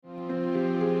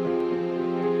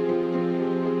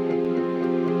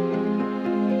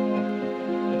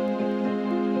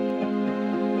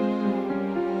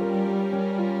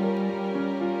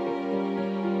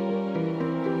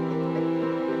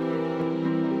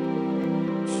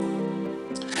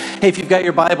Hey, if you've got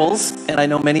your Bibles, and I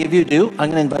know many of you do, I'm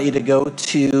going to invite you to go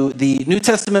to the New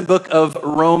Testament book of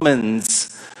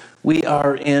Romans. We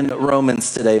are in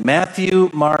Romans today.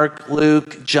 Matthew, Mark,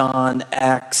 Luke, John,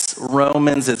 Acts,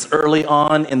 Romans. It's early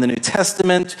on in the New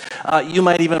Testament. You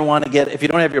might even want to if you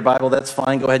don't have your Bible, that's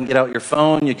fine. Go ahead and get out your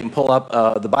phone. You can pull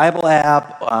up the Bible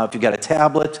app. If you've got a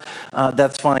tablet,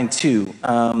 that's fine too.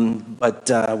 But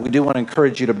we do want to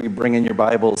encourage you to be bringing your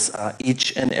Bibles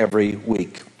each and every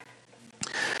week.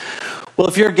 Well,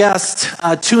 if you're a guest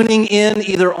tuning in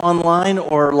either online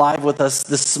or live with us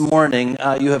this morning,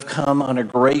 you have come on a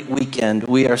great weekend.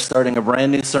 We are starting a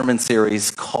brand new sermon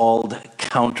series called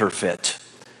Counterfeit.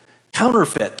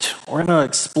 Counterfeit. We're going to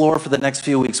explore for the next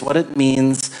few weeks what it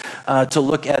means to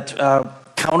look at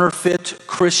counterfeit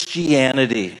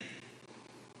Christianity.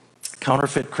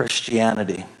 Counterfeit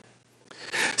Christianity.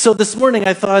 So this morning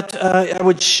I thought I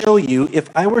would show you if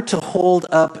I were to hold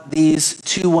up these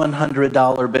two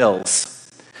 $100 bills.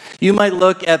 You might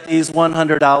look at these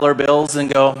 $100 bills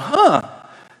and go,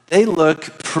 they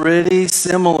look pretty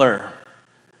similar.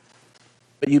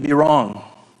 But you'd be wrong.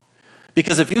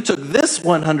 Because if you took this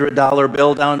 $100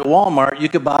 bill down to Walmart, you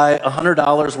could buy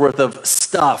 $100 worth of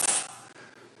stuff.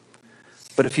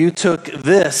 But if you took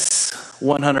this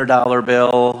 $100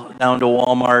 bill down to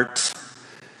Walmart,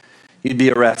 you'd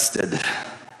be arrested.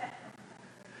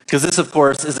 Because this, of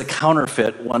course, is a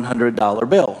counterfeit $100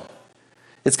 bill.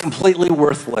 It's completely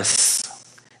worthless.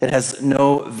 It has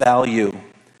no value.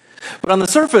 But on the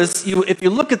surface, if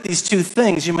you look at these two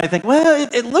things, you might think, well,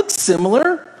 it looks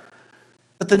similar.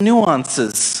 But the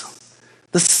nuances,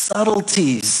 the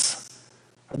subtleties,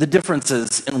 are the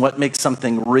differences in what makes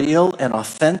something real and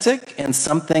authentic and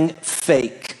something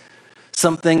fake,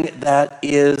 something that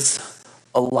is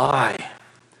a lie.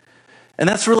 And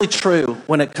that's really true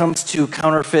when it comes to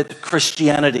counterfeit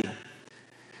Christianity.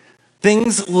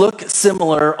 Things look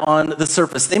similar on the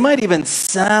surface. They might even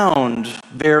sound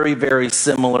very, very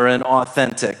similar and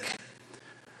authentic.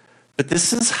 But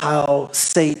this is how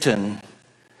Satan,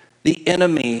 the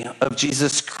enemy of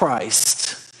Jesus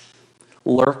Christ,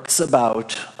 lurks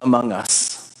about among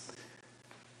us.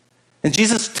 And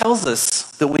Jesus tells us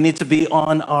that we need to be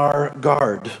on our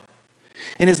guard.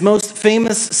 In his most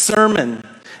famous sermon,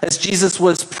 as Jesus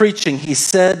was preaching, he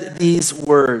said these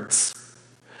words,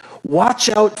 "Watch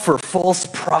out for false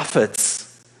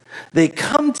prophets. They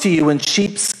come to you in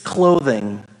sheep's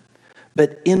clothing,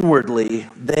 but inwardly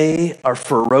they are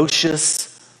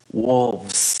ferocious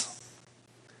wolves."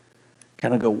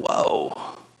 Kind of go, whoa,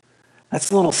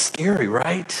 that's a little scary,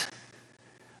 right?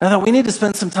 I thought we need to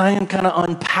spend some time kind of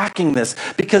unpacking this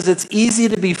because it's easy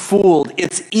to be fooled.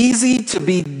 It's easy to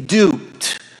be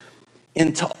duped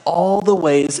into all the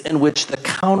ways in which the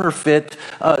counterfeit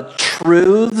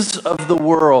truths of the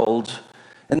world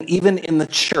and even in the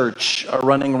church are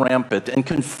running rampant and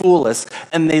can fool us,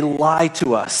 and they lie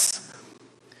to us.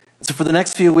 So for the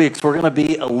next few weeks, we're going to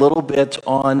be a little bit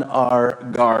on our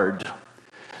guard.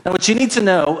 Now, what you need to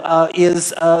know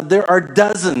is there are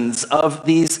dozens of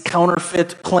these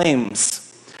counterfeit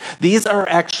claims. These are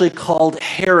actually called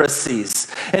heresies.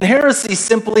 And heresy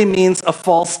simply means a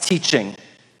false teaching.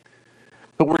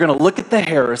 But we're going to look at the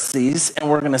heresies, and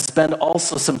we're going to spend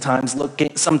also some time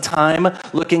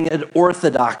looking at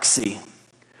orthodoxy,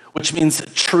 which means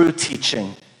true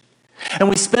teaching.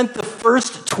 And we spent the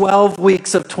first 12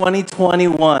 weeks of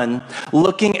 2021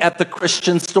 looking at the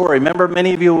Christian story. Remember,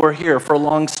 many of you were here for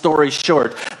long story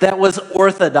short. That was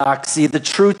orthodoxy, the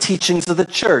true teachings of the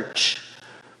church.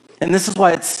 And this is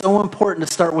why it's so important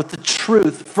to start with the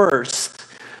truth first.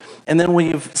 And then when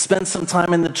you've spent some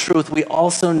time in the truth, we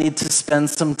also need to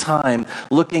spend some time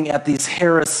looking at these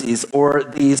heresies or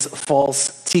these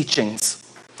false teachings.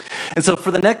 And so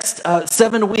for the next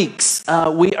 7 weeks,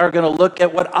 we are going to look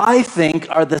at what I think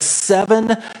are the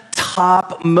 7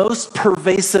 top, most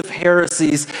pervasive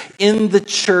heresies in the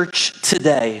church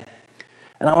today.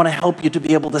 And I want to help you to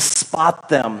be able to spot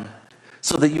them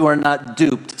so that you are not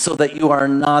duped, so that you are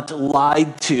not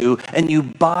lied to, and you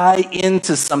buy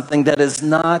into something that is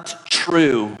not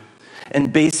true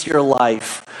and base your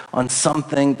life on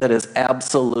something that is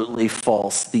absolutely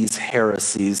false, these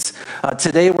heresies.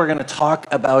 Today we're going to talk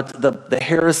about the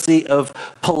heresy of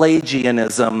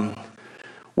Pelagianism.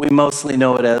 We mostly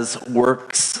know it as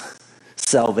works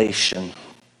salvation.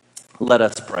 Let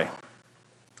us pray.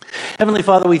 Heavenly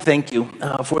Father, we thank you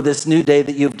for this new day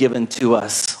that you've given to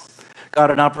us. God,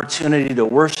 an opportunity to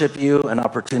worship you, an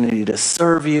opportunity to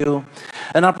serve you,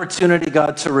 an opportunity,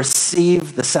 God, to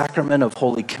receive the sacrament of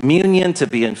Holy Communion, to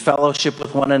be in fellowship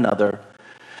with one another.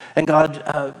 And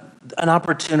God, an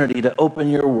opportunity to open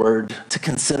your word, to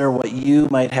consider what you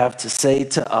might have to say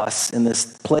to us in this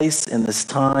place, in this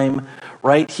time,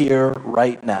 right here,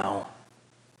 right now.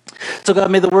 So God,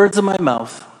 may the words of my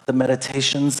mouth, the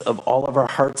meditations of all of our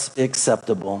hearts be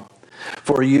acceptable.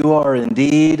 For you are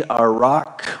indeed our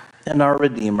rock and our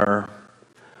Redeemer.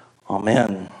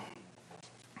 Amen.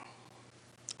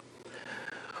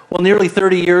 Well, nearly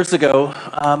 30 years ago,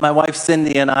 my wife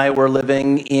Cindy and I were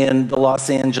living in the Los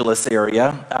Angeles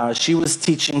area. She was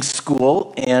teaching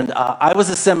school, and I was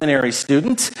a seminary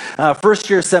student,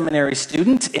 first-year seminary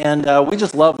student, and we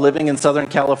just loved living in Southern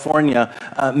California,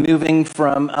 moving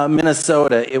from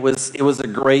Minnesota. It was a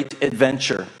great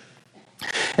adventure.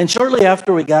 And shortly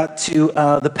after we got to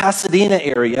the Pasadena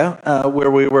area where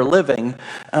we were living,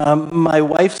 my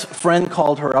wife's friend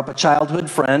called her up, a childhood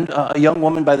friend, a young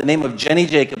woman by the name of Jenny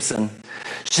Jacobson.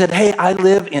 She said, "Hey, I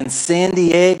live in San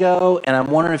Diego, and I'm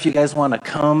wondering if you guys want to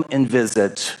come and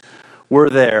visit." We're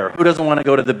there. Who doesn't want to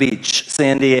go to the beach?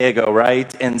 San Diego,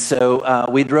 right? And so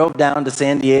we drove down to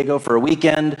San Diego for a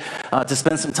weekend to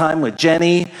spend some time with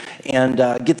Jenny and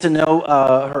get to know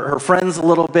her friends a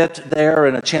little bit there,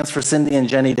 and a chance for Cindy and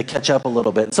Jenny to catch up a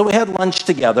little bit. So we had lunch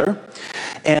together,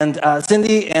 and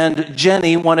Cindy and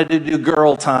Jenny wanted to do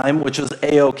girl time, which was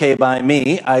A-okay by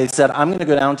me. I said, I'm going to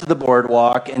go down to the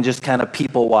boardwalk and just kind of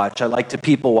people watch. I like to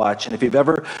people watch, and if you've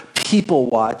ever people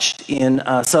watched in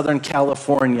Southern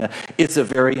California, it's a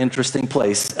very interesting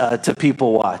place to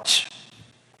people watch.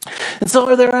 And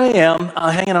so there I am,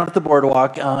 hanging out at the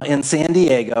boardwalk in San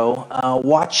Diego,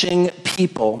 watching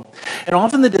people. And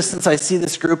off in the distance, I see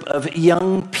this group of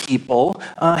young people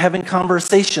having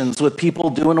conversations with people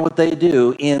doing what they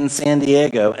do in San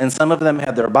Diego. And some of them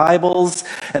had their Bibles,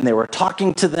 and they were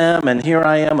talking to them. And here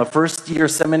I am, a first-year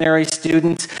seminary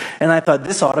student, and I thought,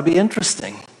 this ought to be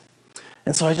interesting.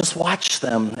 And so I just watched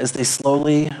them as they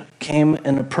slowly came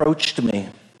and approached me.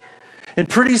 And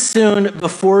pretty soon,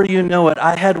 before you know it,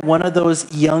 I had one of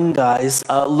those young guys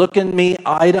looking me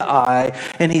eye to eye,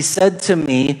 and he said to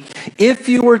me, "If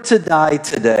you were to die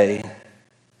today,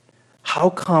 how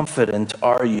confident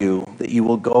are you that you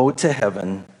will go to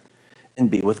heaven and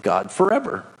be with God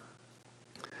forever?"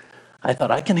 I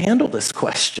thought, I can handle this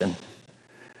question.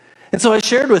 And so I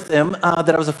shared with them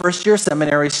that I was a first-year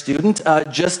seminary student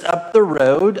just up the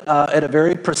road at a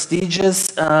very prestigious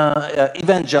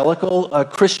evangelical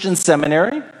Christian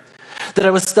seminary, that I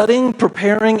was studying,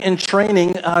 preparing, and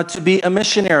training to be a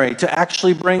missionary, to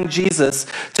actually bring Jesus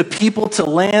to people, to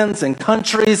lands and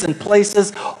countries and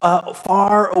places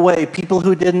far away, people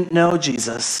who didn't know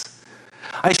Jesus.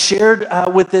 I shared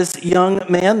with this young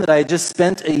man that I had just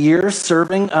spent a year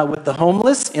serving with the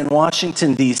homeless in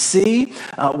Washington, D.C.,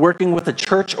 working with a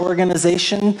church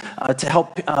organization to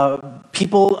help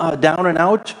people down and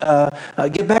out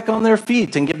get back on their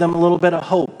feet and give them a little bit of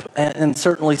hope and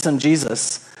certainly some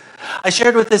Jesus. I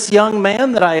shared with this young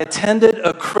man that I attended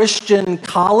a Christian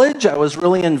college. I was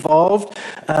really involved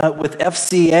with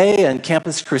FCA and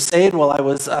Campus Crusade while I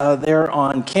was there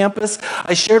on campus.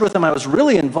 I shared with him I was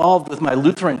really involved with my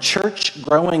Lutheran church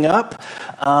growing up,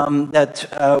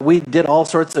 that we did all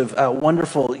sorts of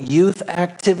wonderful youth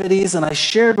activities. And I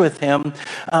shared with him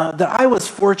that I was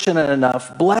fortunate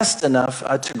enough, blessed enough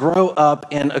to grow up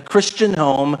in a Christian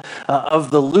home of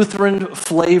the Lutheran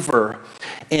flavor.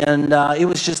 And it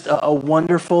was just a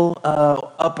wonderful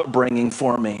upbringing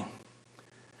for me.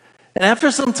 And after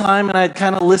some time, and I'd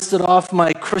kind of listed off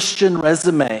my Christian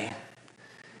resume,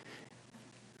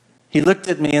 he looked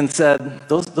at me and said,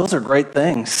 those are great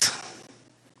things.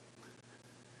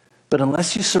 But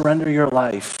unless you surrender your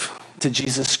life to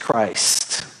Jesus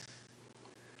Christ,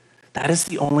 that is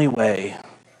the only way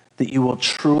that you will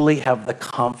truly have the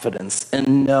confidence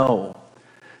and know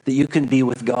that you can be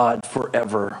with God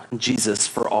forever, Jesus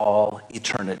for all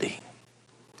eternity.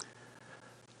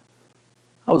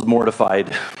 I was mortified.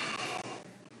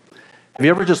 Have you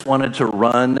ever just wanted to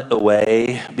run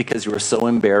away because you were so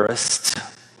embarrassed?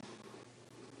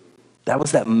 That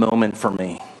was that moment for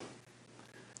me,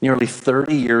 nearly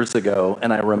 30 years ago,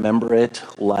 and I remember it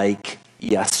like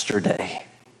yesterday.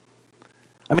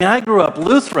 I mean, I grew up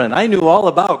Lutheran. I knew all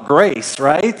about grace,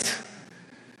 right?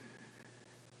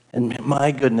 And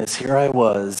my goodness, here I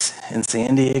was in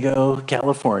San Diego,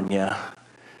 California,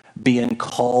 being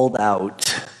called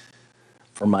out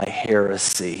for my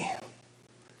heresy,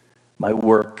 my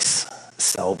works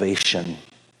salvation.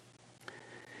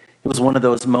 It was one of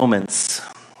those moments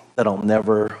that I'll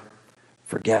never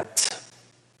forget.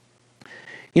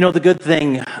 You know, the good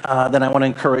thing that I want to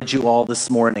encourage you all this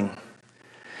morning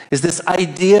is this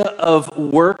idea of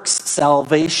works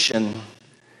salvation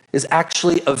is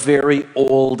actually a very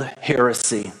old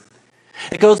heresy.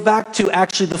 It goes back to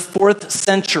actually the 4th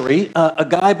century, a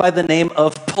guy by the name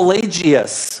of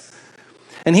Pelagius.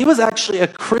 And he was actually a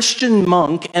Christian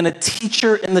monk and a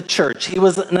teacher in the church. He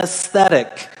was an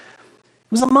ascetic.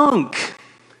 He was a monk.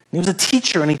 He was a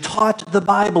teacher, and he taught the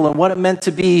Bible and what it meant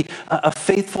to be a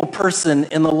faithful person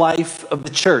in the life of the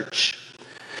church.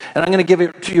 And I'm going to give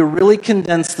it to you really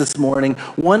condensed this morning.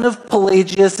 One of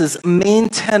Pelagius's main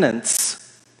tenets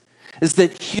is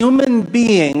that human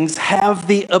beings have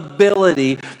the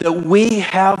ability, that we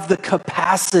have the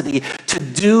capacity to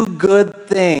do good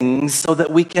things so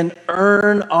that we can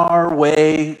earn our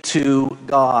way to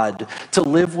God, to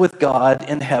live with God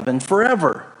in heaven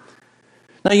forever.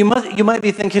 Now, you might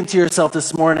be thinking to yourself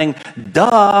this morning,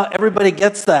 duh, everybody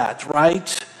gets that,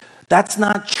 right? That's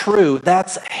not true.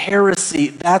 That's heresy.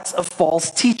 That's a false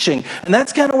teaching. And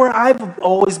that's kind of where I've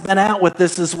always been at with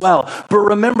this as well. But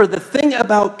remember, the thing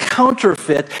about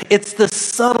counterfeit, it's the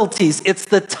subtleties, it's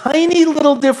the tiny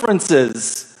little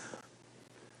differences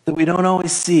that we don't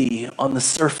always see on the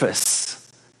surface.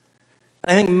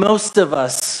 I think most of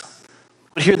us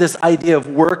would hear this idea of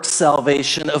work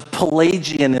salvation, of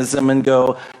Pelagianism, and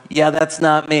go, yeah, that's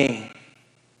not me.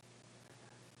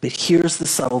 But here's the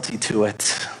subtlety to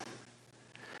it.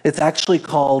 It's actually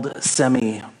called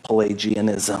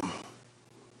semi-Pelagianism.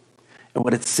 And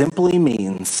what it simply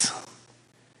means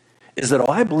is that,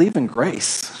 I believe in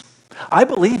grace. I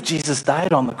believe Jesus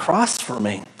died on the cross for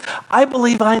me. I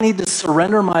believe I need to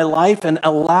surrender my life and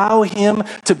allow him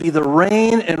to be the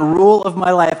reign and rule of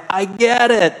my life. I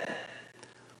get it.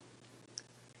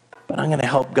 But I'm going to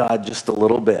help God just a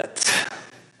little bit.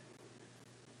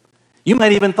 You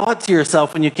might even thought to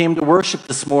yourself when you came to worship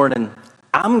this morning,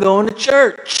 I'm going to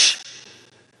church.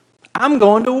 I'm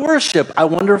going to worship. I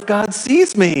wonder if God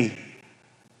sees me.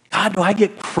 God, do I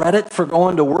get credit for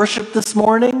going to worship this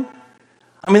morning?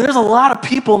 I mean, there's a lot of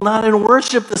people not in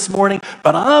worship this morning,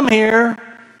 but I'm here.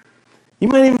 You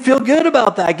might even feel good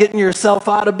about that, getting yourself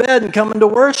out of bed and coming to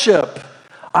worship.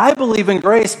 I believe in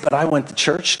grace, but I went to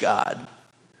church, God.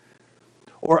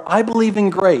 Or I believe in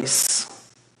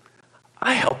grace.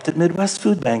 I helped at Midwest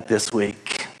Food Bank this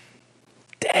week.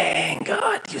 Dang,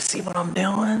 God, do you see what I'm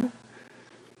doing?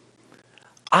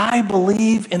 I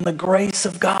believe in the grace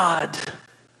of God,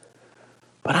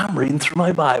 but I'm reading through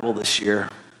my Bible this year.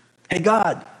 Hey,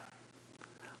 God,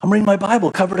 I'm reading my Bible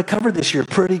cover to cover this year.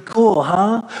 Pretty cool,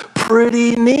 huh?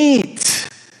 Pretty neat.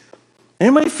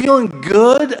 Anybody feeling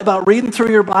good about reading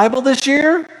through your Bible this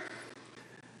year?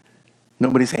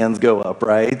 Nobody's hands go up,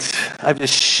 right? I've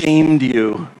just shamed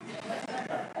you.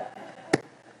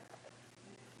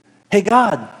 Hey,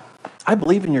 God, I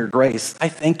believe in your grace. I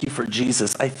thank you for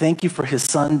Jesus. I thank you for his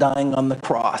son dying on the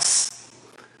cross.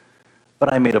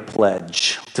 But I made a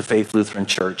pledge to Faith Lutheran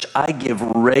Church. I give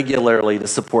regularly to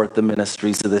support the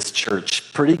ministries of this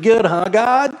church. Pretty good, huh,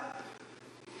 God?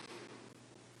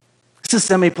 This is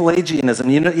semi-Pelagianism.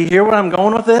 You hear where I'm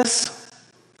going with this?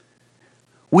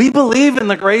 We believe in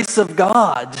the grace of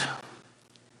God.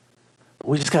 But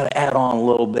we just got to add on a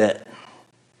little bit.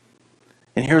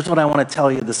 And here's what I want to tell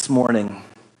you this morning.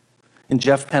 And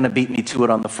Jeff kind of beat me to it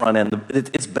on the front end.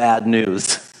 It's bad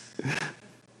news.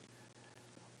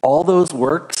 All those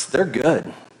works, they're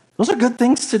good. Those are good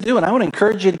things to do, and I would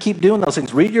encourage you to keep doing those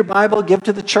things. Read your Bible, give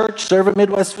to the church, serve at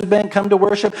Midwest Food Bank, come to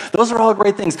worship. Those are all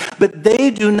great things, but they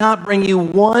do not bring you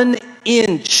 1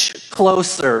 inch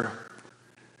closer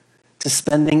to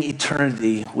spending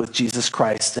eternity with Jesus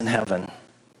Christ in heaven.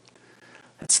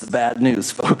 That's the bad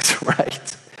news, folks,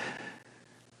 right?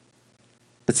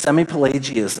 But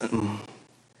semi-Pelagianism,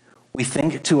 we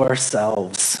think to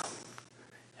ourselves,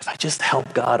 if I just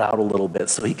help God out a little bit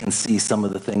so he can see some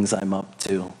of the things I'm up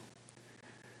to.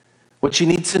 What you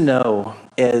need to know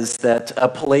is that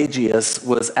Pelagius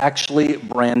was actually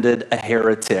branded a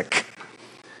heretic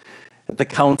at the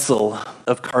Council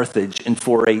of Carthage in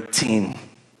 418.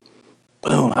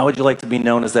 Boom, how would you like to be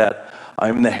known as that?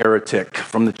 I'm the heretic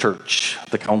from the church,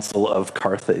 the Council of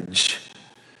Carthage.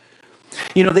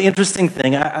 You know, the interesting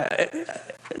thing, I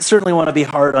certainly want to be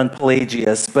hard on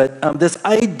Pelagius, but this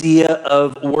idea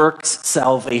of works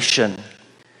salvation,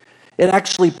 it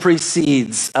actually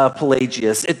precedes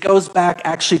Pelagius. It goes back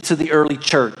actually to the early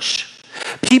church.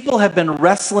 People have been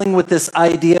wrestling with this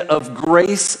idea of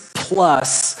grace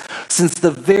plus since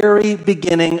the very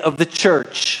beginning of the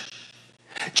church.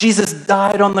 Jesus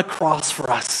died on the cross for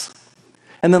us.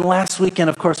 And then last weekend,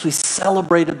 of course, we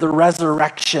celebrated the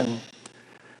resurrection,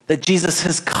 that Jesus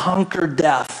has conquered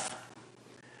death.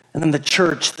 And then the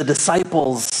church, the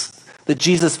disciples, the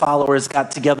Jesus followers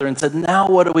got together and said, now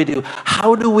what do we do?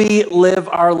 How do we live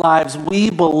our lives? We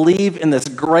believe in this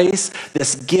grace,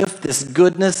 this gift, this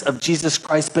goodness of Jesus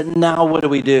Christ, but now what do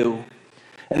we do?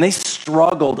 And they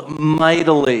struggled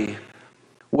mightily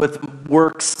with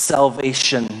works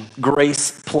salvation,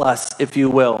 grace plus, if you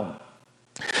will.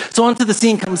 So onto the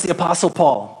scene comes the Apostle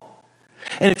Paul.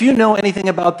 And if you know anything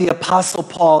about the Apostle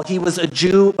Paul, he was a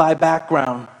Jew by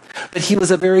background, but he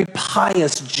was a very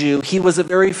pious Jew. He was a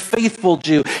very faithful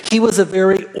Jew. He was a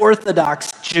very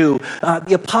orthodox Jew.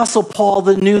 The Apostle Paul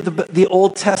knew the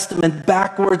Old Testament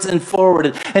backwards and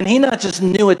forward. And he not just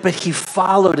knew it, but he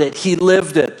followed it. He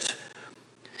lived it.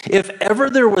 If ever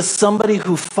there was somebody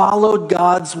who followed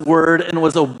God's word and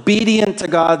was obedient to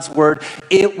God's word,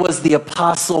 it was the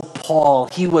Apostle Paul.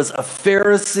 He was a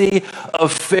Pharisee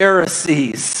of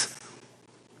Pharisees.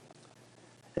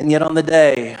 And yet on the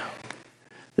day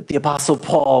that the Apostle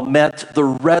Paul met the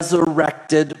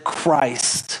resurrected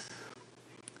Christ,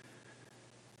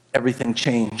 everything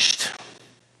changed.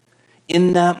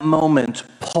 In that moment,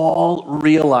 Paul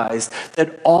realized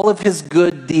that all of his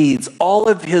good deeds, all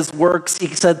of his works, he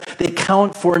said, they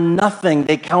count for nothing.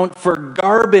 They count for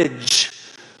garbage.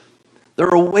 They're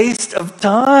a waste of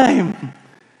time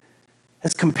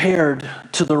as compared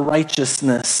to the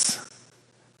righteousness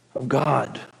of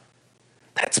God.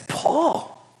 That's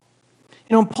Paul.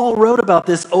 You know, Paul wrote about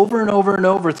this over and over and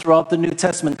over throughout the New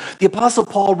Testament. The Apostle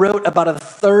Paul wrote about a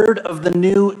third of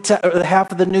the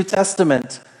half of the New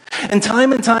Testament. And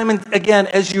time again,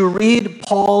 as you read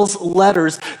Paul's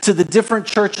letters to the different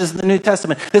churches in the New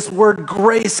Testament, this word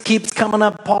grace keeps coming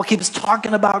up. Paul keeps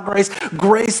talking about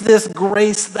grace this,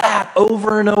 grace that,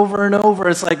 over and over and over.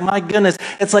 It's like, my goodness,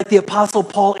 it's like the Apostle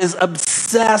Paul is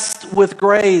obsessed with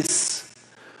grace.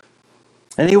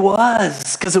 And he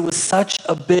was, because it was such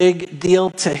a big deal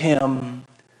to him.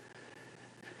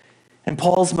 And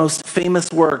Paul's most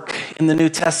famous work in the New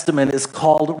Testament is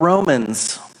called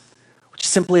Romans, which is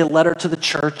simply a letter to the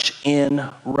church in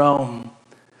Rome.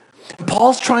 And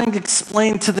Paul's trying to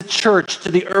explain to the church,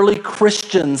 to the early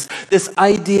Christians, this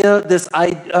idea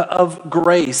of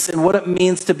grace and what it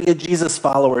means to be a Jesus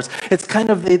follower. It's kind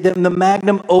of the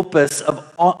magnum opus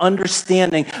of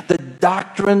understanding the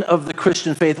doctrine of the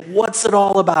Christian faith. What's it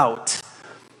all about?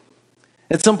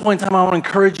 At some point in time, I want to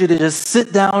encourage you to just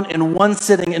sit down in one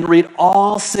sitting and read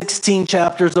all 16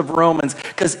 chapters of Romans,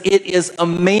 because it is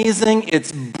amazing,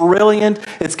 it's brilliant,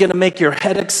 it's going to make your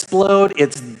head explode,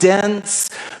 it's dense,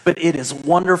 but it is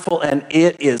wonderful, and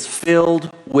it is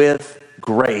filled with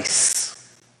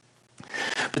grace.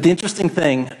 But the interesting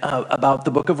thing about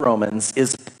the book of Romans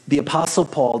is the Apostle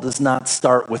Paul does not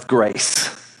start with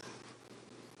grace.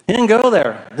 He didn't go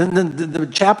there. The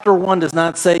chapter 1 does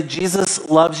not say Jesus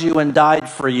loves you and died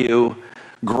for you,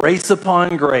 grace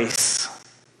upon grace.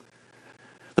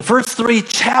 The first 3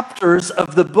 chapters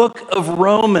of the book of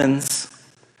Romans,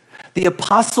 the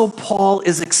Apostle Paul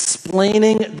is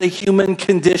explaining the human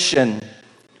condition.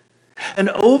 And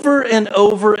over and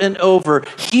over and over,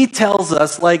 he tells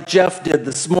us, like Jeff did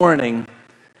this morning,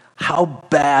 how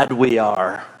bad we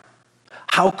are.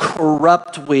 How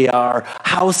corrupt we are,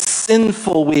 how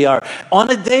sinful we are.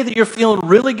 On a day that you're feeling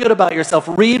really good about yourself,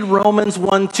 read Romans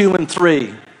 1, 2, and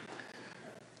 3.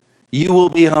 You will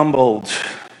be humbled,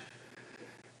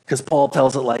 because Paul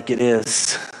tells it like it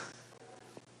is.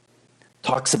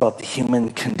 Talks about the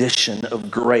human condition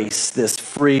of grace, this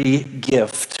free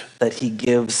gift that he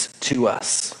gives to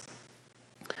us.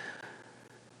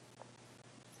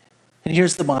 And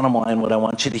here's the bottom line, what I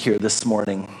want you to hear this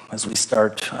morning as we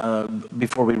start,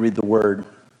 before we read the word.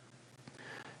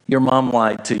 Your mom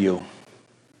lied to you.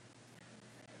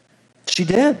 She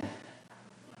did.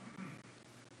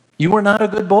 You are not a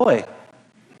good boy.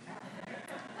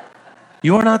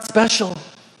 You are not special.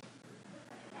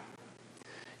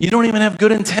 You don't even have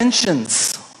good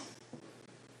intentions.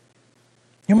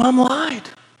 Your mom lied.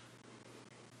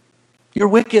 You're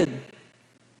wicked.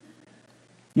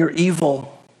 You're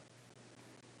evil.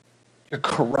 You're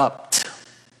corrupt.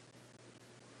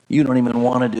 You don't even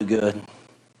want to do good.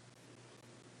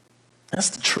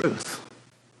 That's the truth.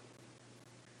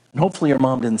 And hopefully your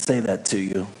mom didn't say that to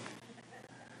you.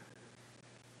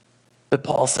 But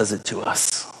Paul says it to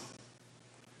us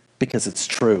because it's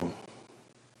true.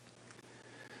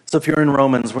 So if you're in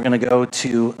Romans, we're going to go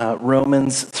to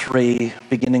Romans 3,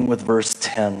 beginning with verse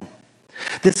 10.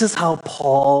 This is how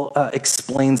Paul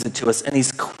explains it to us, and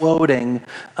he's quoting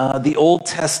the Old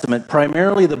Testament,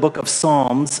 primarily the book of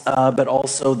Psalms, but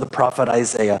also the prophet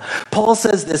Isaiah. Paul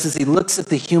says this as he looks at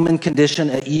the human condition,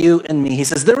 at you and me. He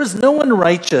says, there is no one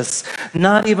righteous,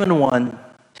 not even one.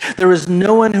 There is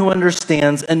no one who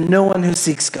understands and no one who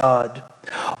seeks God.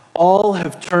 All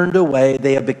have turned away.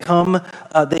 They have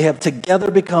together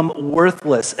become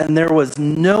worthless, and there was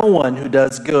no one who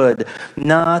does good,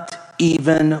 not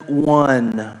even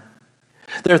one.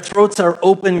 Their throats are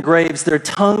open graves. Their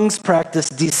tongues practice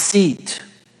deceit.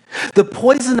 The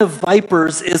poison of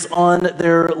vipers is on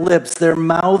their lips. Their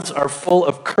mouths are full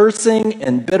of cursing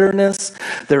and bitterness.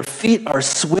 Their feet are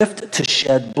swift to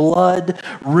shed blood.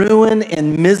 Ruin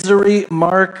and misery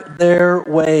mark their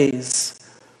ways.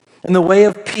 And the way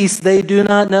of peace they do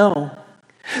not know.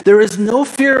 There is no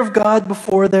fear of God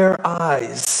before their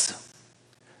eyes.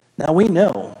 Now we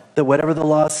know that whatever the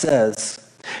law says,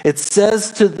 it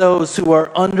says to those who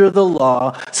are under the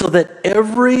law, so that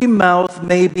every mouth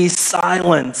may be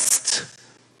silenced,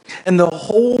 and the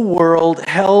whole world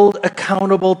held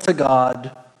accountable to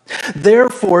God.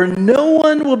 Therefore, no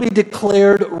one will be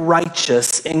declared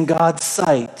righteous in God's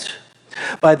sight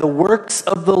by the works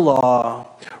of the law.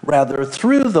 Rather,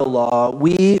 through the law,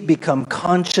 we become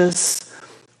conscious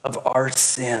of our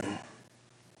sin.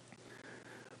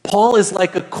 Paul is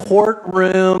like a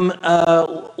courtroom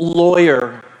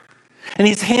lawyer, and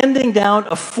he's handing down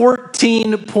a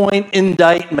 14-point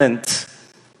indictment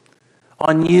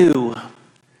on you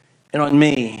and on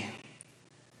me.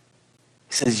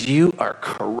 He says, you are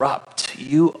corrupt,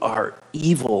 you are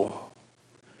evil,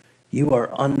 you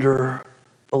are under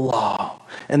the law.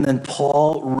 And then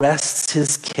Paul rests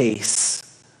his case.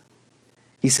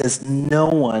 He says, no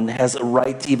one has a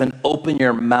right to even open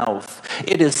your mouth.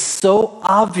 It is so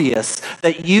obvious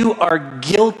that you are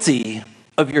guilty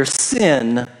of your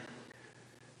sin.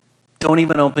 Don't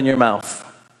even open your mouth.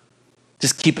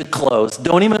 Just keep it closed.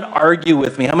 Don't even argue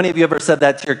with me. How many of you ever said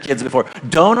that to your kids before?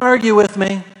 Don't argue with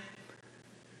me.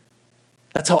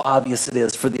 That's how obvious it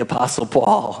is for the Apostle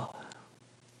Paul.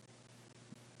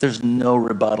 There's no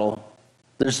rebuttal.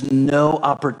 There's no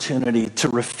opportunity to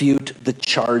refute the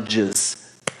charges.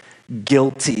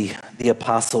 Guilty, the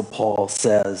Apostle Paul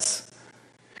says.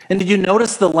 And did you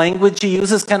notice the language he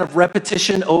uses, kind of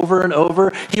repetition over and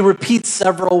over? He repeats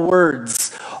several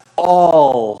words.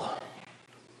 All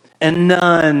and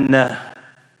none.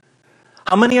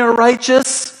 How many are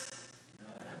righteous?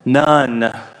 None.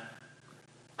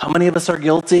 How many of us are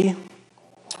guilty?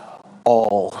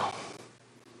 All.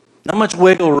 Not much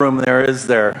wiggle room there, is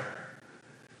there?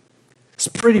 It's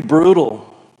pretty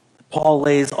brutal. Paul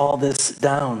lays all this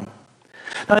down.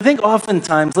 Now, I think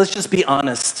oftentimes, let's just be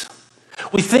honest,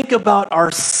 we think about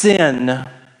our sin, and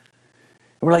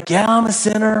we're like, yeah, I'm a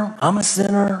sinner.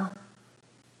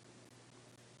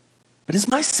 But is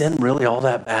my sin really all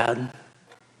that bad? And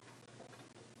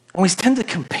we tend to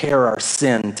compare our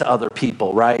sin to other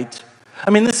people, right? I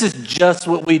mean, this is just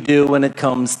what we do when it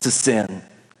comes to sin.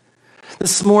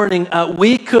 This morning, I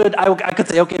could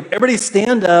say, okay, everybody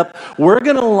stand up. We're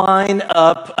going to line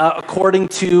up according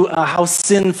to how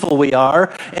sinful we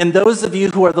are. And those of you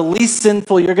who are the least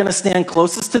sinful, you're going to stand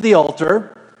closest to the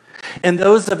altar. And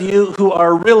those of you who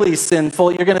are really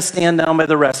sinful, you're going to stand down by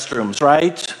the restrooms,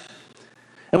 right?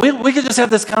 And we could just have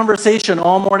this conversation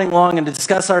all morning long and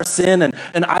discuss our sin.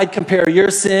 And I'd compare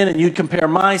your sin and you'd compare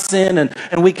my sin.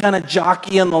 And we kind of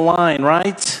jockey on the line,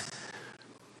 right?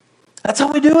 That's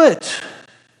how we do it.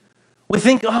 We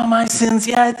think, oh, my sins,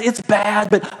 yeah, it's bad,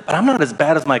 but I'm not as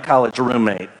bad as my college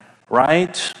roommate,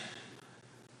 right?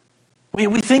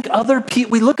 We think other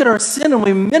people, we look at our sin and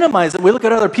we minimize it. We look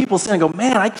at other people's sin and go,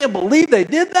 man, I can't believe they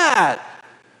did that.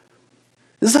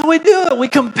 This is how we do it. We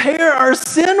compare our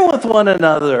sin with one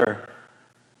another.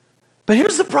 But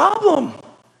here's the problem.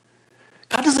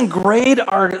 God doesn't grade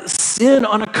our sin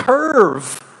on a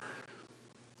curve.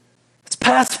 It's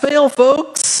pass-fail,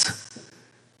 folks.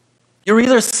 You're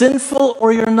either sinful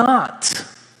or you're not.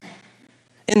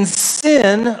 And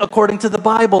sin, according to the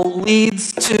Bible,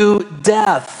 leads to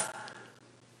death.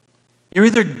 You're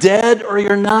either dead or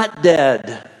you're not dead.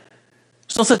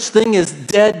 There's no such thing as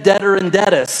dead, deader, and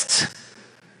deadest.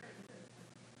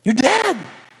 You're dead.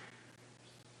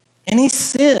 Any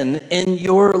sin in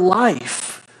your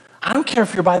life, I don't care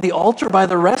if you're by the altar or by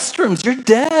the restrooms, you're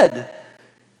dead.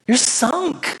 You're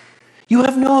sunk. You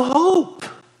have no hope.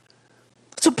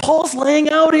 That's what Paul's laying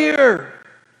out here.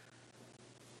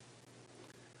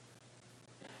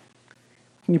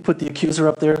 Can you put the accuser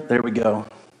up there? There we go.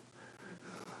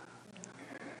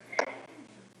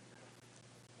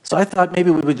 So I thought maybe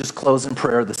we would just close in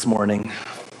prayer this morning.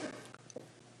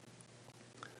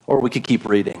 Or we could keep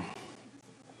reading.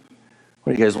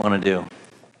 What do you guys want to do?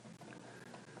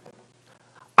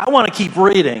 I want to keep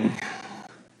reading.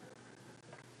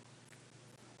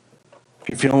 If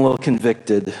you're feeling a little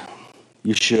convicted,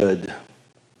 you should.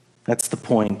 That's the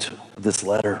point of this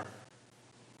letter.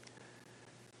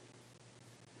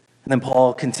 And then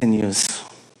Paul continues,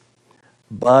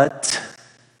 but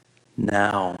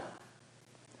now.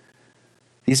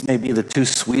 These may be the two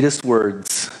sweetest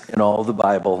words in all of the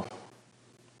Bible.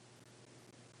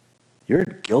 You're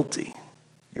guilty.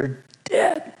 You're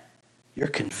dead. You're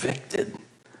convicted.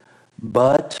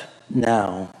 But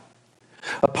now,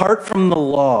 apart from the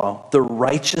law, the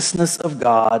righteousness of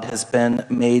God has been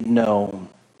made known,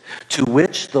 to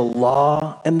which the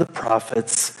law and the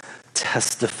prophets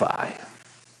testify.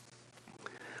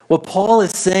 What Paul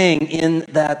is saying in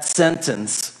that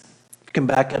sentence, you can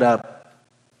back it up.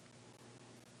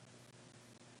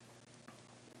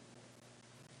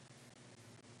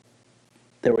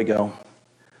 There we go.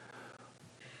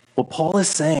 What Paul is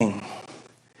saying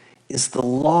is the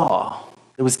law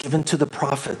that was given to the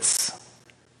prophets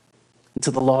and to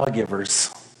the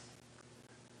lawgivers.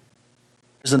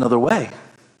 There's another way.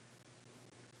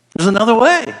 There's another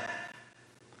way.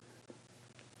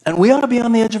 And we ought to be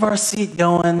on the edge of our seat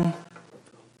going,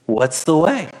 what's the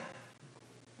way?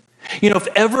 You know, if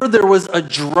ever there was a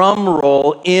drum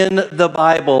roll in the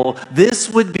Bible, this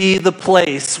would be the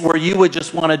place where you would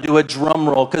just want to do a drum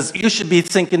roll, because you should be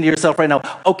thinking to yourself right now,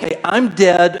 okay, I'm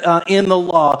dead in the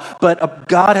law, but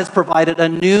God has provided a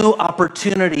new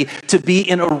opportunity to be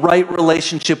in a right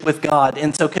relationship with God.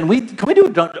 And so can we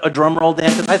do a drum roll,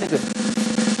 Dan? Because I think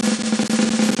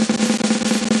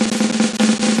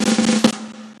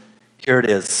here it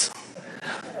is.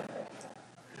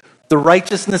 The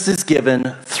righteousness is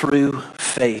given through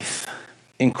faith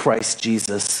in Christ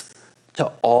Jesus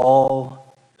to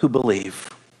all who believe.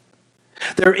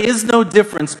 There is no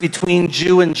difference between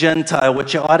Jew and Gentile,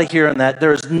 which you ought to hear in that.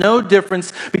 There is no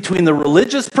difference between the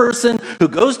religious person who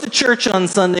goes to church on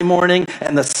Sunday morning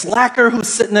and the slacker who's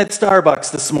sitting at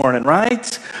Starbucks this morning,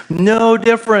 right? No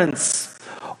difference.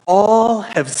 All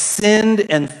have sinned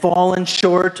and fallen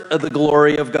short of the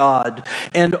glory of God,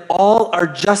 and all are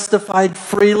justified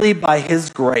freely by his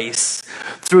grace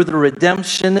through the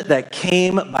redemption that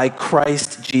came by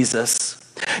Christ Jesus.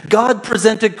 God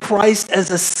presented Christ as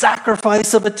a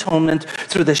sacrifice of atonement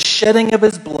through the shedding of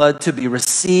his blood to be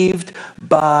received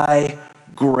by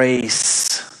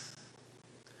grace.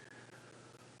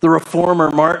 The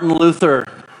reformer Martin Luther,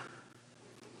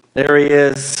 there he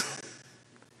is.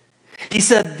 He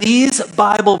said these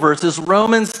Bible verses,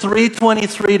 Romans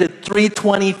 3:23 to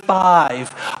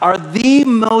 3:25, are the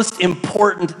most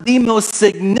important, the most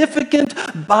significant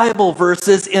Bible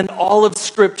verses in all of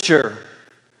Scripture.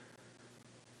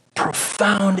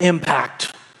 Profound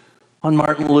impact on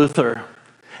Martin Luther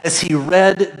as he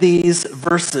read these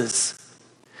verses.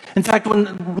 In fact,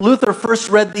 when Luther first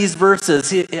read these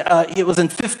verses, it was in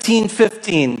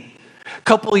 1515. A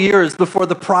couple years before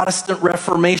the Protestant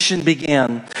Reformation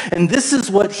began. And this is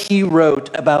what he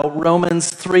wrote about Romans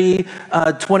 3,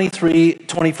 23,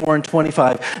 24, and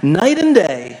 25. Night and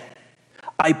day,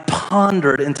 I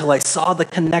pondered until I saw the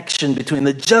connection between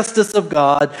the justice of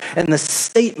God and the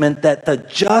statement that the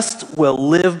just will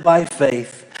live by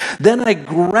faith. Then I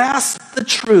grasped the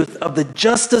truth of the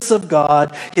justice of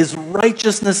God. His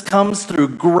righteousness comes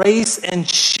through grace and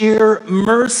sheer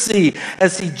mercy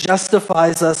as he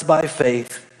justifies us by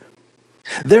faith.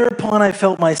 Thereupon I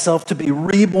felt myself to be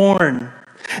reborn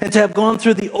and to have gone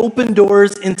through the open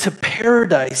doors into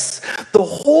paradise. The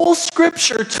whole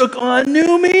Scripture took on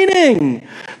new meaning.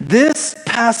 This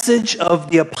passage of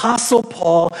the Apostle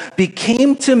Paul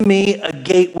became to me a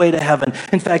gateway to heaven.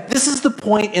 In fact, this is the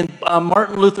point in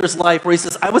Martin Luther's life where he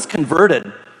says, I was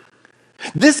converted.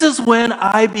 This is when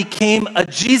I became a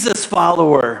Jesus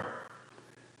follower.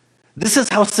 This is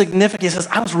how significant. He says,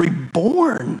 I was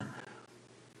reborn.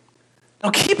 Now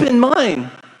keep in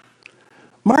mind,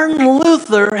 Martin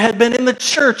Luther had been in the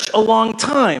church a long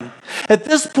time. At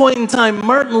this point in time,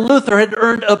 Martin Luther had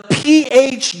earned a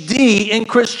PhD in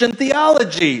Christian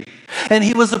theology, and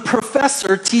he was a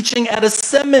professor teaching at a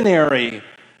seminary.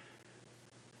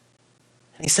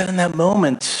 And he said in that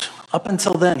moment, up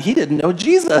until then, he didn't know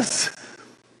Jesus.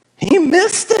 He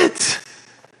missed it.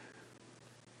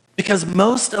 Because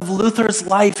most of Luther's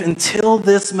life until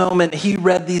this moment, he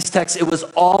read these texts, it was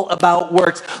all about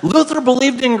works. Luther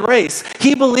believed in grace.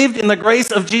 He believed in the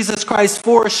grace of Jesus Christ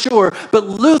for sure. But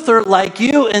Luther, like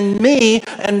you and me,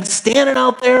 and standing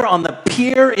out there on the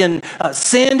pier in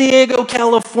San Diego,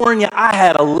 California, I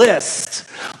had a list.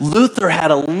 Luther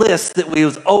had a list that he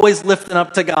was always lifting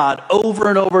up to God over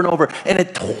and over and over. And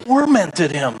it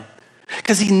tormented him.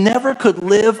 Because he never could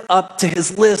live up to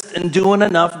his list and doing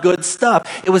enough good stuff.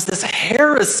 It was this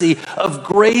heresy of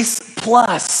grace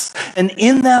plus. And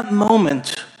in that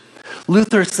moment,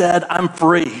 Luther said, I'm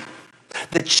free.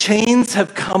 The chains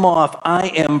have come off. I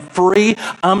am free.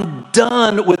 I'm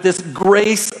done with this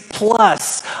grace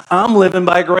plus. I'm living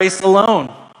by grace alone.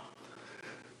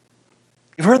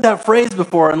 You've heard that phrase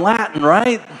before in Latin,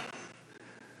 right?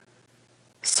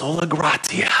 Sola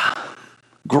gratia.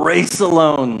 Grace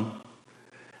alone.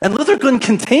 And Luther couldn't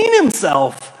contain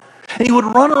himself. And he would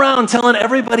run around telling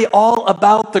everybody all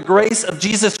about the grace of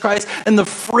Jesus Christ and the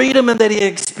freedom that he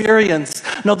experienced.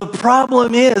 Now, the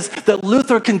problem is that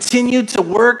Luther continued to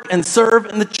work and serve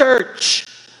in the church.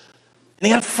 And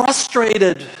he got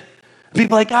frustrated.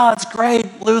 People are like, oh, it's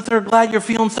great, Luther, glad you're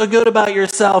feeling so good about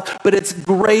yourself. But it's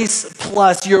grace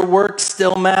plus your works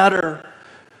still matter.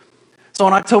 So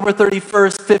on October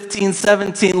 31st,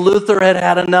 1517, Luther had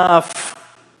had enough.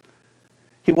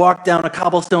 He walked down a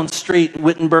cobblestone street in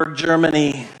Wittenberg,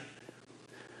 Germany,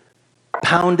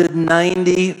 pounded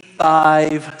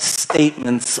 95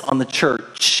 statements on the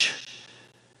church,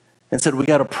 and said, we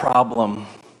got a problem.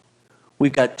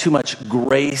 We've got too much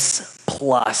grace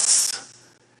plus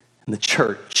in the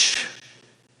church.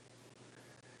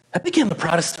 That began the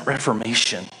Protestant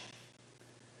Reformation.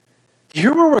 Do you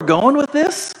hear where we're going with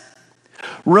this?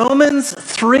 Romans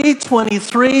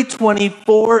 3:23,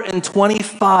 24, and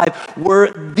 25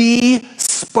 were the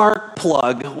spark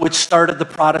plug which started the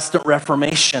Protestant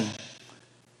Reformation.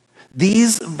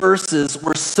 These verses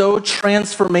were so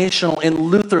transformational in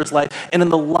Luther's life and in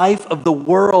the life of the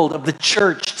world, of the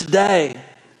church today.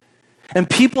 And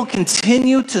people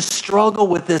continue to struggle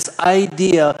with this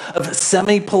idea of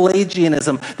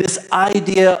semi-Pelagianism, this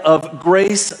idea of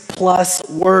grace plus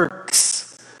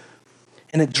works.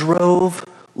 And it drove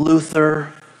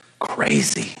Luther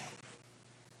crazy.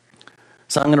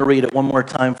 So I'm going to read it one more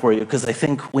time for you because I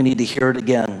think we need to hear it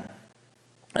again.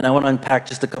 And I want to unpack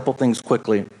just a couple things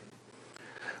quickly.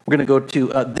 We're going to go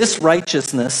to this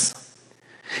righteousness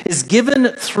is given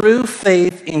through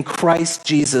faith in Christ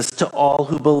Jesus to all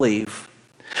who believe.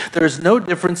 There is no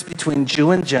difference between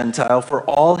Jew and Gentile, for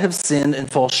all have sinned and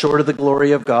fall short of the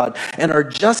glory of God and are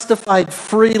justified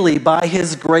freely by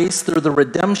his grace through the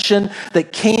redemption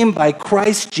that came by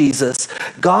Christ Jesus.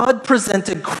 God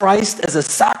presented Christ as a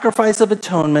sacrifice of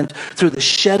atonement through the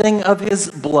shedding of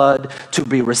his blood to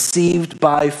be received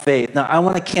by faith. Now, I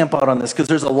want to camp out on this because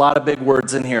there's a lot of big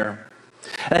words in here.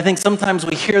 And I think sometimes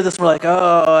we hear this and we're like,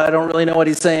 oh, I don't really know what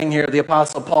he's saying here, the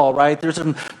Apostle Paul, right? There's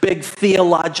some big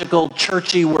theological,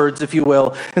 churchy words, if you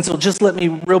will. And so just let me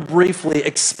real briefly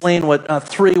explain what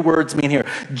three words mean here.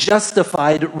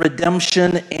 Justified,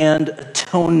 redemption, and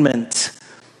atonement.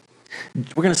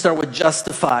 We're going to start with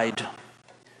justified.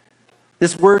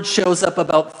 This word shows up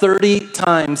about 30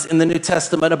 times in the New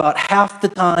Testament, about half the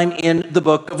time in the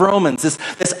book of Romans.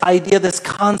 This idea, this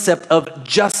concept of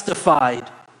justified.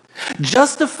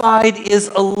 Justified is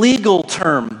a legal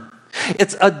term.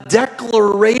 It's a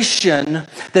declaration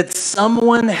that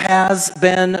someone has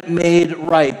been made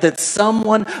right, that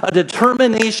a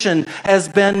determination has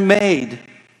been made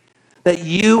that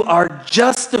you are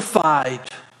justified.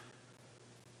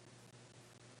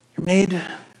 You're made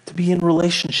to be in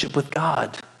relationship with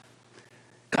God.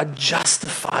 God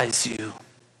justifies you.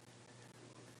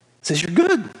 Says you're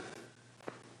good.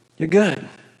 You're good.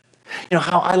 You know,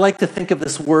 how I like to think of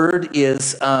this word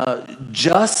is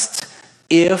just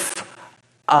if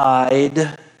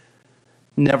I'd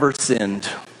never sinned.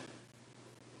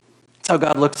 That's how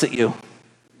God looks at you.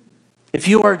 If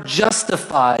you are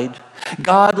justified,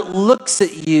 God looks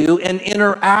at you and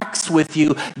interacts with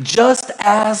you just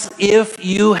as if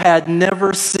you had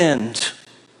never sinned.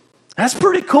 That's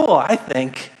pretty cool, I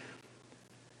think.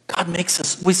 God makes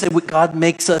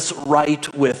us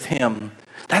right with him.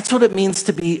 That's what it means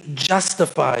to be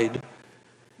justified.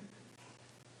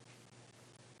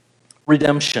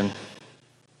 Redemption.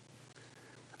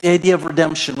 The idea of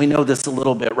redemption, we know this a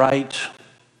little bit, right?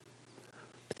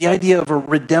 The idea of a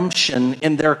redemption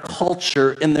in their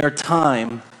culture, in their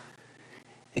time,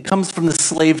 it comes from the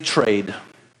slave trade.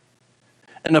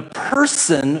 And a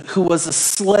person who was a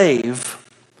slave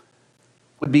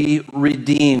would be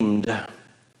redeemed.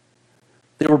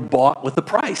 They were bought with a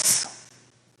price.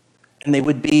 And they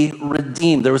would be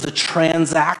redeemed. There was a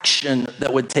transaction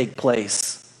that would take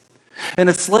place. And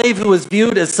a slave who was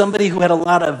viewed as somebody who had a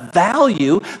lot of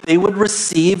value, they would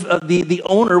receive, the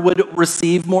owner would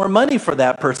receive more money for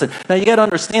that person. Now you got to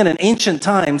understand, in ancient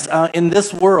times, in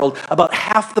this world, about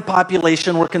half the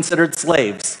population were considered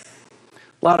slaves.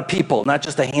 A lot of people, not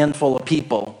just a handful of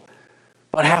people.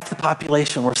 About half the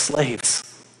population were slaves.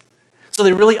 So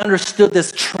they really understood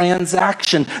this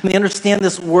transaction, and they understand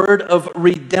this word of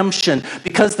redemption,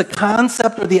 because the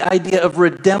concept or the idea of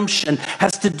redemption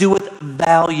has to do with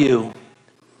value.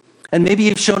 And maybe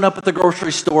you've shown up at the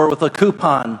grocery store with a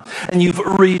coupon, and you've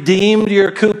redeemed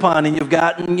your coupon, and you've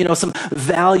gotten, some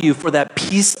value for that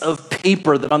piece of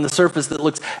paper that on the surface that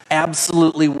looks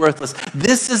absolutely worthless.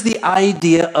 This is the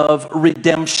idea of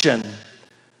redemption.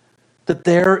 that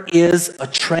there is a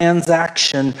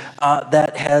transaction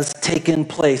that has taken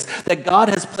place, that God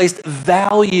has placed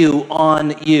value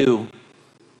on you.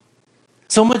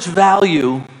 So much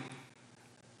value,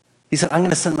 he said, I'm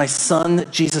going to send my son,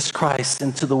 Jesus Christ,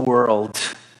 into the world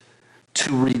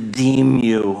to redeem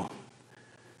you.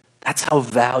 That's how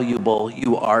valuable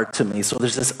you are to me. So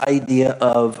there's this idea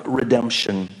of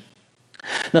redemption.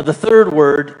 Now, the third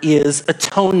word is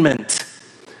atonement.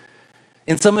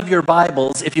 In some of your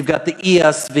Bibles, if you've got the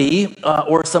ESV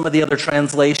or some of the other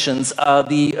translations,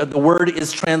 the word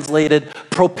is translated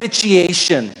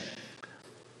propitiation.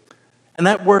 And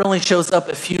that word only shows up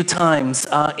a few times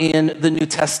in the New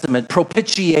Testament,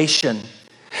 propitiation.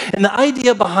 And the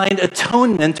idea behind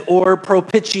atonement or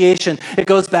propitiation, it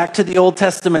goes back to the Old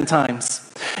Testament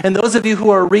times. And those of you who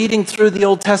are reading through the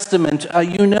Old Testament,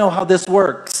 you know how this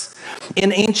works.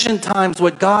 In ancient times,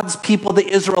 what God's people, the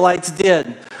Israelites,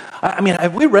 did. I mean,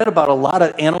 have we read about a lot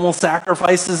of animal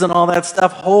sacrifices and all that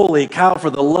stuff? Holy cow, for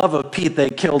the love of Pete,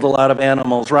 they killed a lot of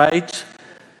animals, right?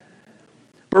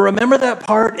 But remember that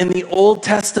part in the Old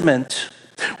Testament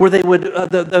where they would,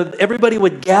 everybody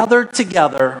would gather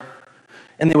together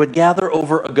and they would gather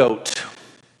over a goat.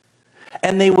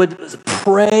 And they would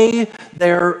pray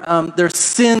their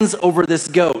sins over this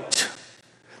goat.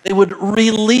 They would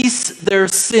release their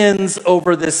sins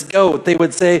over this goat. They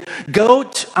would say,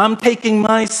 goat, I'm taking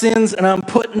my sins and I'm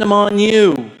putting them on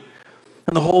you.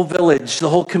 And the whole village, the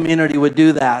whole community would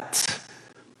do that.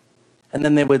 And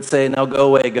then they would say, now go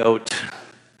away, goat.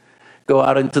 Go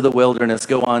out into the wilderness.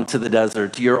 Go on to the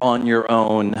desert. You're on your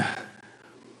own.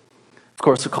 Of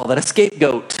course, we call that a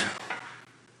scapegoat.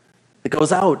 It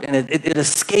goes out and it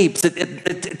escapes.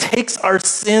 It takes our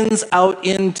sins out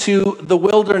into the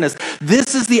wilderness.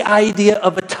 This is the idea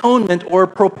of atonement or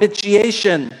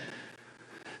propitiation.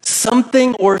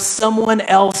 Something or someone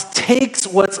else takes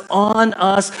what's on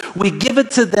us, we give it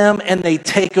to them, and they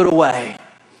take it away.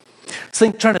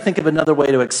 So trying to think of another way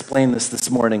to explain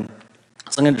this morning.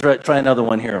 So I'm going to try another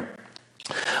one here.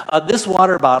 This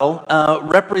water bottle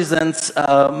represents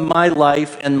my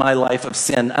life and my life of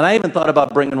sin. And I even thought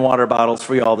about bringing water bottles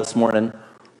for you all this morning.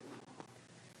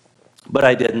 But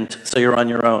I didn't, so you're on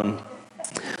your own.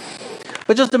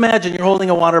 But just imagine you're holding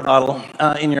a water bottle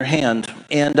in your hand.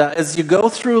 And as you go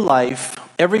through life,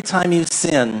 every time you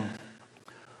sin,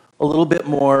 a little bit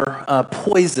more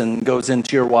poison goes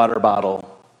into your water bottle.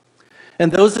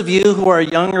 And those of you who are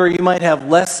younger, you might have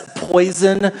less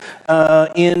poison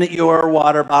in your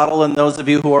water bottle, and those of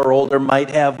you who are older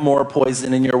might have more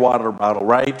poison in your water bottle,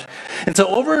 right? And so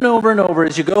over and over and over,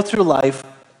 as you go through life,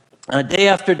 day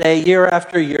after day, year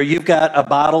after year, you've got a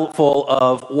bottle full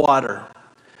of water.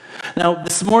 Now,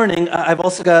 this morning, I've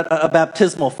also got a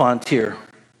baptismal font here.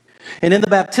 And in the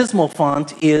baptismal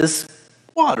font is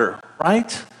water,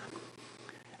 right?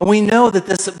 And we know that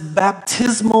this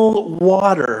baptismal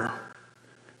water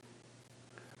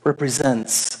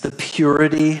represents the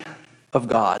purity of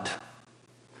God.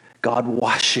 God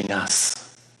washing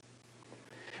us.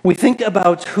 We think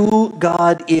about who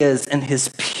God is and his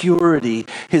purity,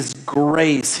 his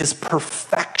grace, his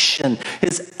perfection,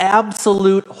 his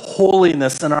absolute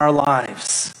holiness in our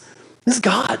lives. This is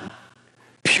God.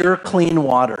 Pure, clean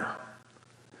water.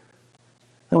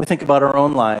 Then we think about our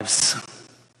own lives.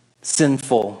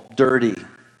 Sinful, dirty.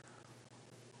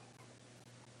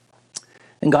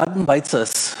 And God invites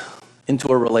us into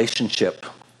a relationship,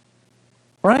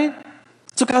 right?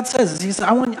 That's what God says. He says,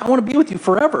 I want to be with you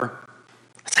forever.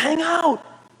 Let's hang out.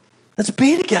 Let's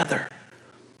be together.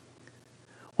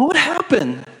 What would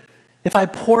happen if I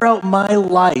pour out my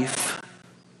life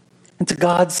into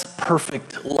God's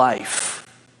perfect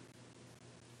life?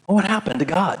 What would happen to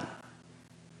God?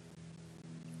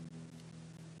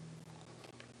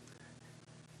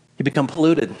 You become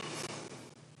polluted,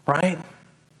 right?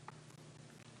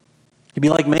 He'd be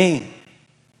like me.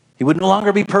 He would no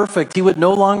longer be perfect. He would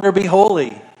no longer be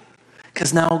holy.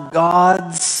 Because now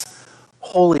God's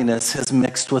holiness has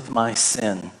mixed with my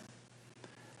sin.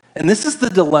 And this is the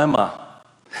dilemma.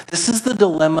 This is the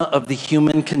dilemma of the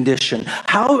human condition.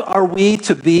 How are we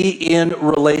to be in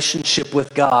relationship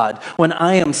with God when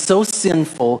I am so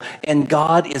sinful and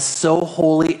God is so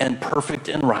holy and perfect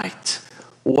and right?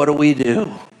 What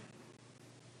do?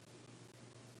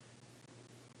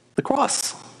 The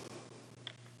cross.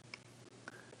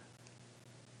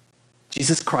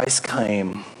 Jesus Christ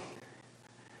came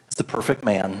as the perfect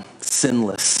man,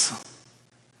 sinless.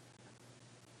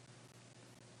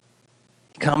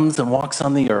 He comes and walks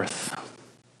on the earth,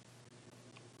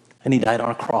 and he died on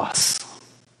a cross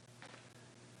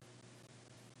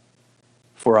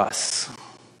for us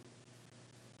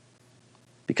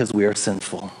because we are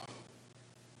sinful.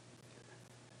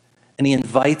 And he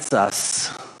invites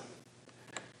us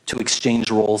to exchange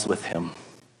roles with him.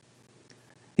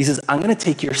 He says, I'm going to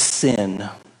take your sin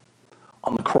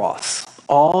on the cross,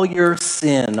 all your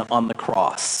sin on the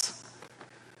cross.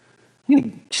 You're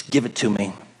going to just give it to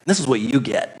me. This is what you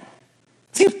get.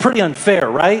 Seems pretty unfair,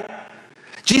 right?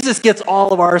 Jesus gets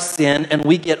all of our sin and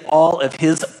we get all of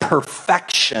his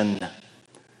perfection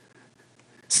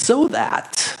so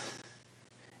that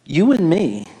you and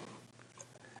me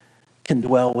can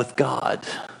dwell with God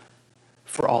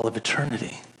for all of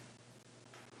eternity.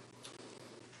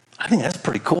 I think that's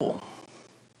pretty cool.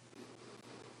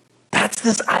 That's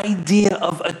this idea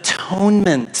of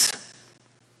atonement,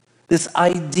 this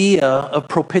idea of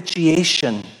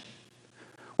propitiation.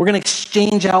 We're going to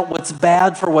exchange out what's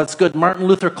bad for what's good. Martin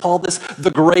Luther called this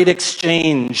the great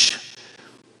exchange.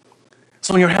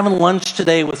 So when you're having lunch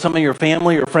today with some of your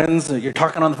family or friends, you're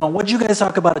talking on the phone, what did you guys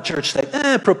talk about at church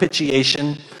today?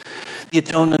 Propitiation, the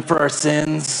atonement for our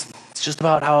sins. It's just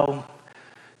about how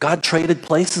God traded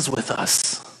places with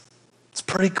us. It's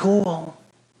pretty cool.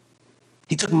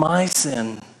 He took my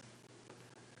sin,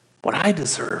 what I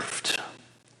deserved.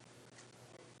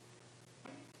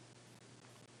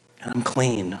 And I'm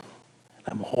clean.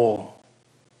 I'm whole.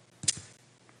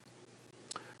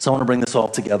 So I want to bring this all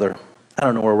together. I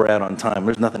don't know where we're at on time.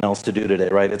 There's nothing else to do today,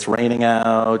 right? It's raining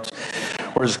out.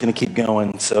 We're just going to keep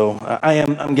going. So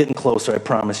I'm getting closer, I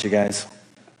promise you guys.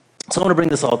 So I want to bring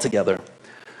this all together.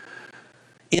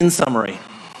 In summary,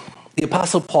 the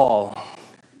Apostle Paul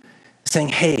is saying,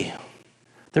 hey,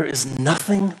 there is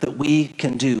nothing that we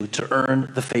can do to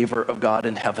earn the favor of God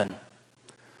in heaven.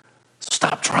 So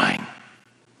stop trying.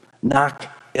 Knock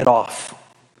it off.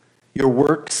 Your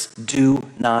works do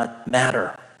not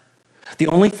matter. The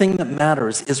only thing that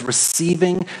matters is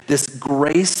receiving this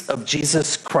grace of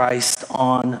Jesus Christ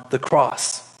on the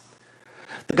cross.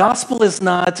 The gospel is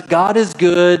not, God is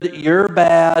good, you're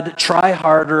bad, try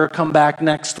harder, come back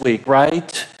next week,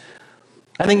 right?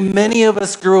 I think many of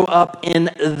us grew up in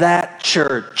that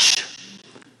church.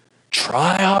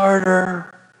 Try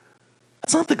harder.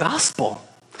 That's not the gospel.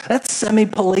 That's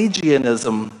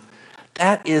semi-Pelagianism.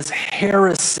 That is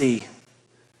heresy.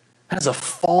 That is a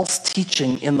false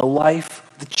teaching in the life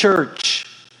of the church.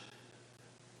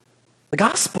 The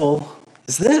gospel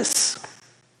is this.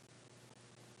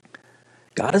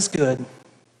 God is good.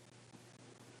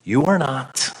 You are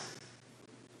not.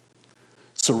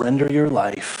 Surrender your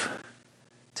life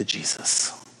to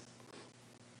Jesus.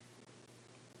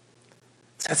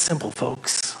 It's that simple,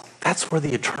 folks. That's where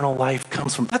the eternal life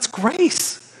comes from. That's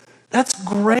grace. That's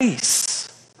grace.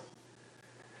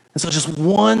 And so just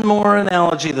one more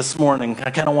analogy this morning. I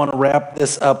kind of want to wrap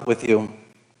this up with you.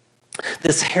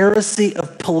 This heresy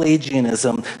of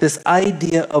Pelagianism, this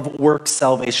idea of works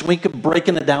salvation. We could break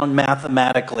it down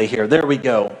mathematically here. There we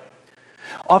go.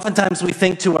 Oftentimes we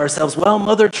think to ourselves, well,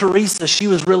 Mother Teresa, she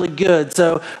was really good.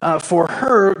 So for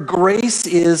her, grace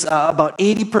is about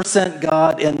 80%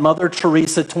 God and Mother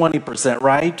Teresa 20%,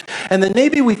 right? And then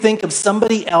maybe we think of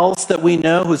somebody else that we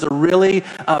know who's a really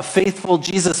faithful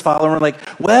Jesus follower. We're like,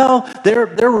 well, they're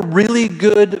a really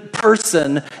good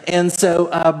person. And so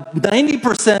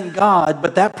 90% God,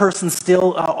 but that person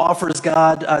still offers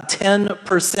God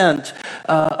 10%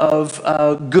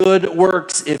 of good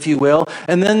works, if you will.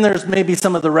 And then there's maybe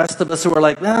some of the rest of us who are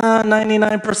like,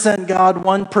 99% God,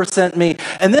 1% me.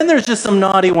 And then there's just some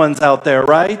naughty ones out there,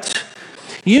 right?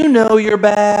 You know you're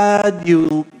bad.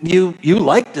 You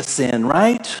like to sin,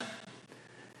 right?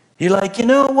 You're like, you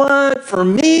know what? For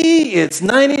me, it's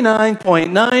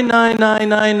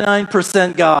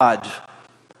 99.99999% God.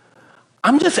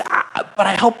 But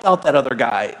I helped out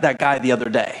that guy the other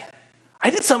day. I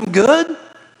did something good,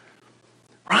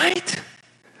 right?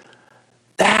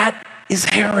 That is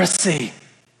heresy.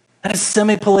 That is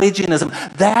semi-Pelagianism.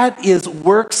 That is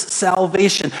works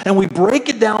salvation. And we break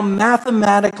it down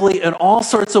mathematically in all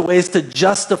sorts of ways to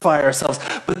justify ourselves.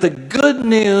 But the good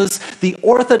news, the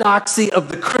orthodoxy of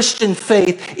the Christian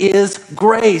faith is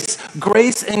grace.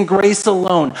 Grace and grace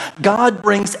alone. God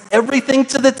brings everything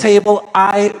to the table.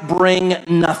 I bring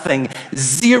nothing.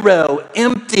 Zero,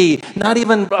 empty, not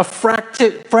even a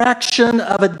fraction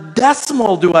of a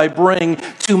decimal do I bring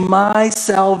to my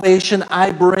salvation.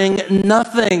 I bring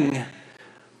nothing.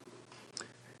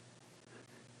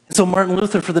 So Martin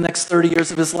Luther, for the next 30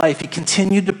 years of his life, he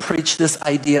continued to preach this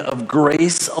idea of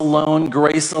grace alone,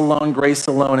 grace alone, grace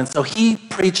alone. And so he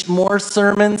preached more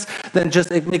sermons than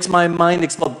just, it makes my mind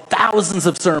explode, thousands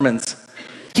of sermons.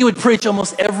 He would preach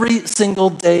almost every single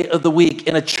day of the week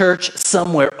in a church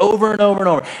somewhere, over and over and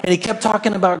over. And he kept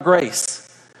talking about grace.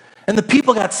 And the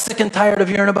people got sick and tired of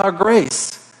hearing about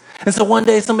grace. And so one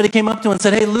day somebody came up to him and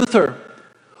said, hey, Luther,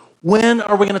 When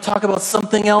are we going to talk about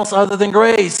something else other than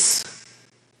grace?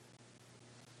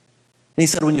 And he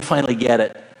said, when you finally get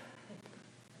it.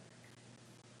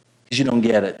 Because you don't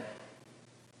get it.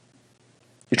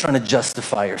 You're trying to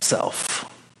justify yourself.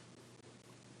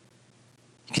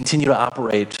 You continue to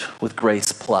operate with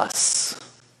grace plus.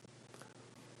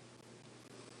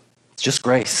 It's just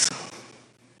grace.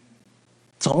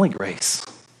 It's only grace.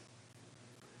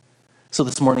 So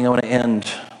this morning I want to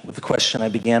end with the question I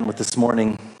began with this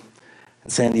morning in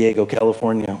San Diego,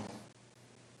 California.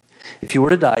 If you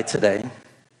were to die today,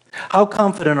 how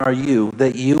confident are you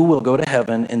that you will go to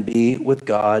heaven and be with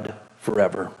God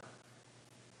forever?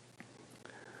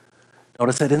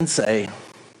 Notice I didn't say,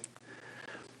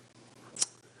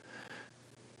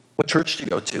 what church did you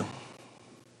go to?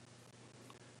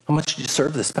 How much did you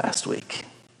serve this past week?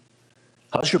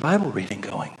 How's your Bible reading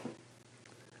going?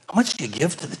 How much do you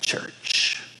give to the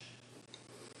church?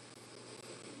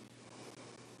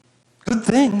 Good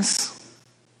things.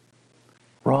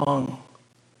 Wrong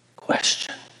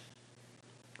question.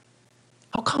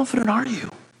 How confident are you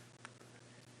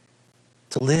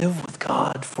to live with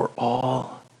God for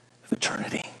all of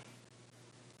eternity?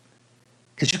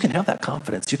 Because you can have that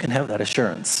confidence. You can have that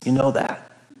assurance. You know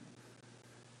that.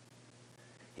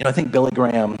 You know, I think Billy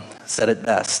Graham said it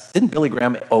best. Didn't Billy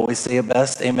Graham always say it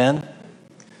best? Amen?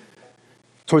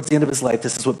 Towards the end of his life,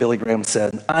 this is what Billy Graham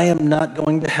said. I am not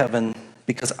going to heaven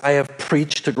because I have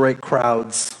preached to great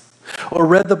crowds or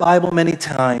read the Bible many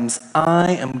times.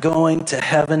 I am going to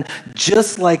heaven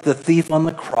just like the thief on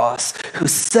the cross who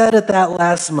said at that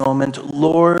last moment,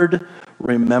 Lord,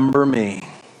 remember me.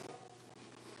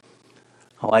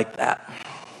 I like that.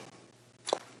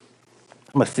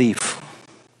 I'm a thief.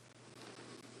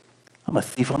 I'm a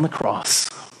thief on the cross.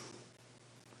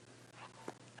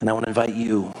 And I want to invite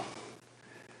you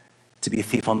to be a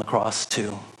thief on the cross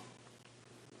too.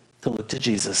 To look to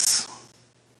Jesus.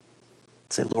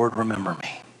 Say, Lord, remember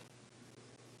me.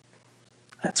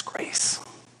 That's grace.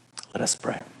 Let us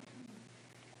pray.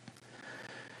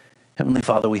 Heavenly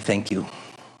Father, we thank you.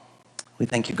 We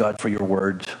thank you, God, for your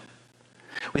word.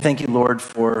 We thank you, Lord,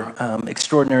 for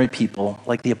extraordinary people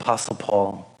like the Apostle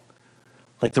Paul,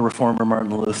 like the reformer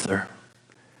Martin Luther.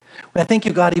 I thank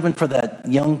you, God, even for that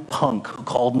young punk who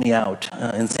called me out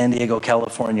in San Diego,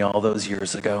 California all those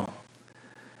years ago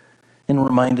and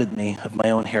reminded me of my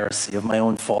own heresy, of my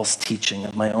own false teaching,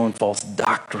 of my own false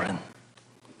doctrine.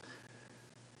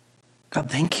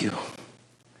 God, thank you.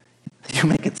 You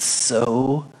make it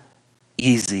so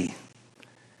easy.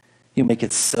 You make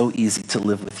it so easy to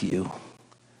live with you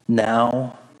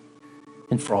now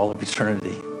and for all of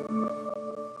eternity.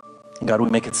 And God, we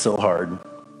make it so hard.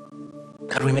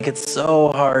 God, we make it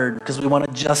so hard because we want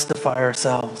to justify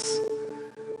ourselves.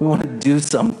 We want to do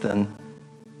something.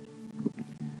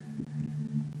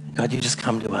 God, you just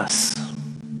come to us.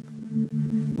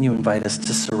 You invite us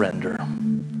to surrender.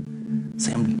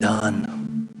 Say, I'm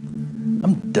done.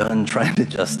 I'm done trying to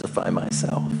justify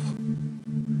myself.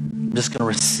 I'm just going to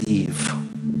receive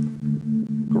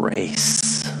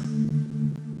grace,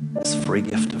 this free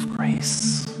gift of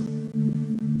grace.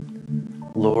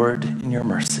 Lord, in your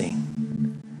mercy,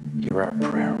 hear our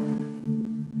prayer.